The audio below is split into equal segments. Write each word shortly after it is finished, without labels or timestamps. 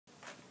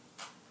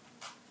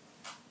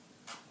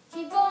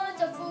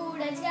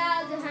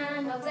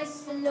her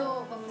vessel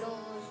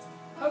overflows.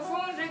 Her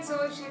phone rings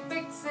so she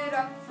picks it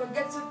up,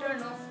 forgets to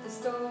turn off the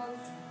stove.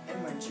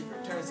 And when she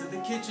returns to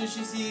the kitchen,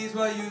 she sees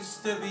what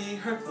used to be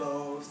her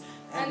clothes.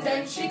 And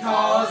then she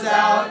calls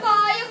out,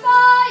 "Fire,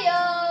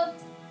 fire!"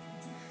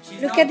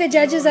 She's Look not at the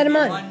judges, the only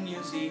Arman. one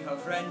you see her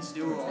friends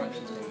do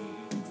ordinarily.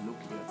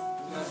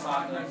 My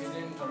partner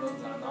kitchen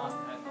troubles are not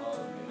at all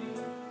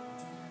unique.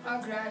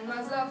 our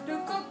grandmas love to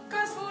cook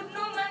us food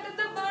no matter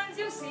the burns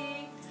you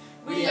see.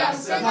 We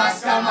youngsters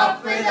must come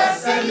up with a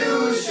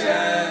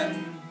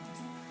solution.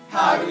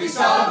 How do we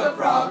solve a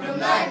problem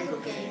like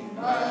cooking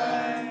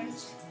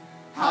burns?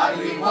 How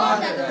do we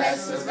warn that the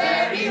vessel's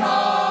very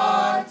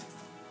hot?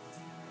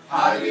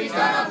 How do we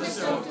turn off the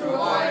stove through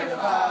oil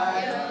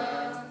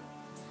fire?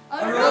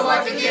 A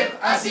robot to give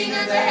us the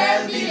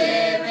healthy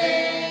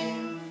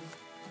living.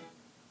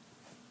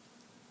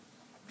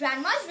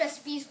 Grandma's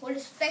recipes hold a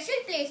special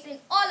place in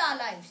all our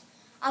lives.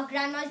 Our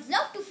grandmas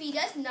love to feed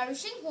us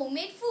nourishing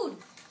homemade food.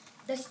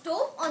 The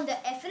stove on the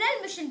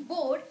FNL mission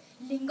board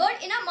lingered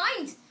in our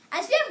minds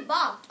as we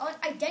embarked on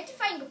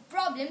identifying a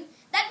problem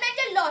that meant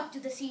a lot to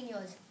the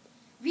seniors.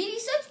 We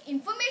researched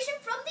information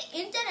from the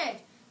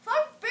internet,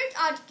 found print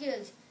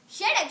articles,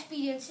 shared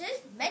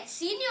experiences, met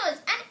seniors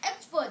and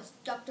experts,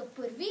 Dr.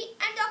 Purvi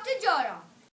and Dr. Jora.